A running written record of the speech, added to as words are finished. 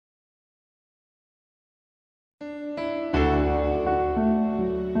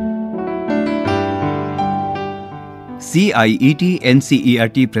CIET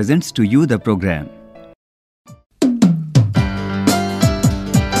NCERT presents to you the program.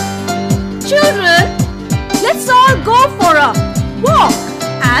 Children, let's all go for a walk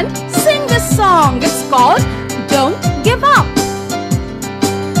and sing this song. It's called Don't Give Up.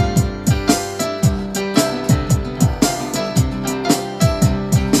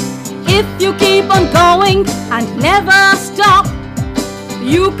 If you keep on going and never stop,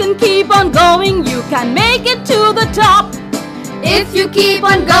 you can keep on going, you can make it to the top. If you keep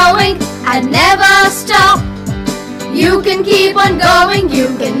on going and never stop, you can keep on going, you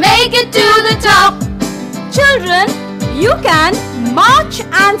can make it to the top. Children, you can march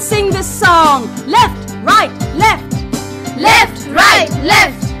and sing this song. Left, right, left. Left, right,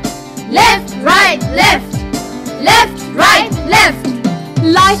 left. Left, right, left. Left, right, left.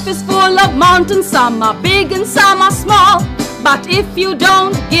 Life is full of mountains, some are big and some are small. But if you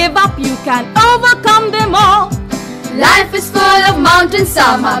don't give up, you can overcome them all. Life is full of mountains,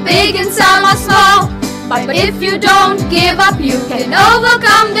 some are big and some are small. But if you don't give up, you can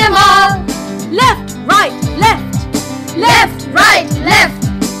overcome them all. Left, right, left. Left, right, left.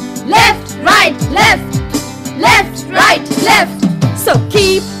 Left, right, left. Left, right, left. So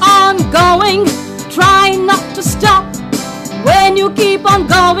keep on going, try not to stop. When you keep on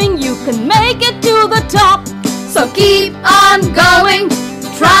going, you can make it to the top. So keep on going,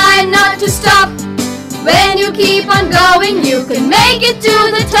 try not to stop. When you keep on going, you can make it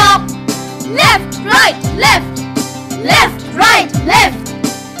to the top. Left, right, left. Left, right, left.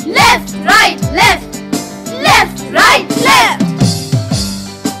 Left, right, left. Left, right, left.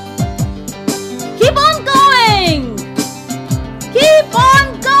 Keep on going. Keep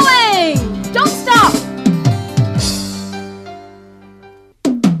on going. Don't stop.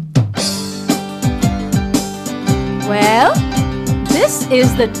 Well, this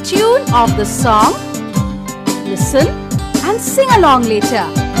is the tune of the song. Listen and sing along later.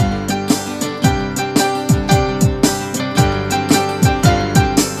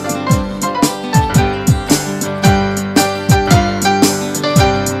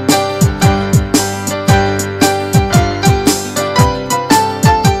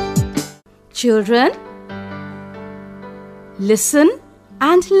 Children, listen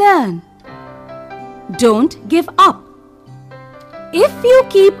and learn. Don't give up. If you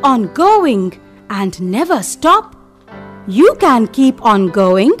keep on going and never stop, you can keep on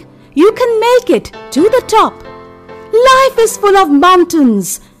going, you can make it to the top. Life is full of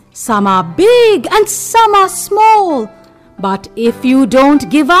mountains, some are big and some are small. But if you don't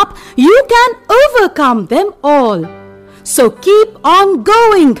give up, you can overcome them all. So keep on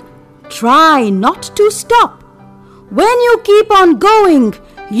going, try not to stop. When you keep on going,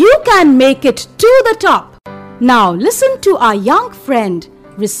 you can make it to the top. Now listen to our young friend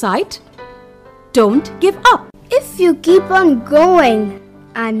recite, Don't Give Up. If you keep on going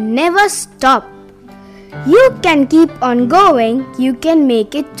and never stop, you can keep on going, you can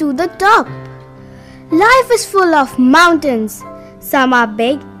make it to the top. Life is full of mountains, some are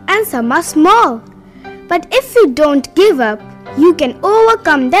big and some are small. But if you don't give up, you can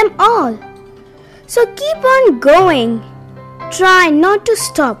overcome them all. So keep on going, try not to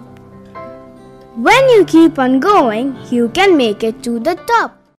stop. When you keep on going, you can make it to the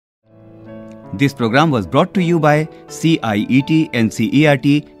top. This program was brought to you by CIET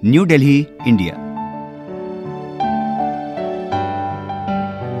NCERT, New Delhi, India.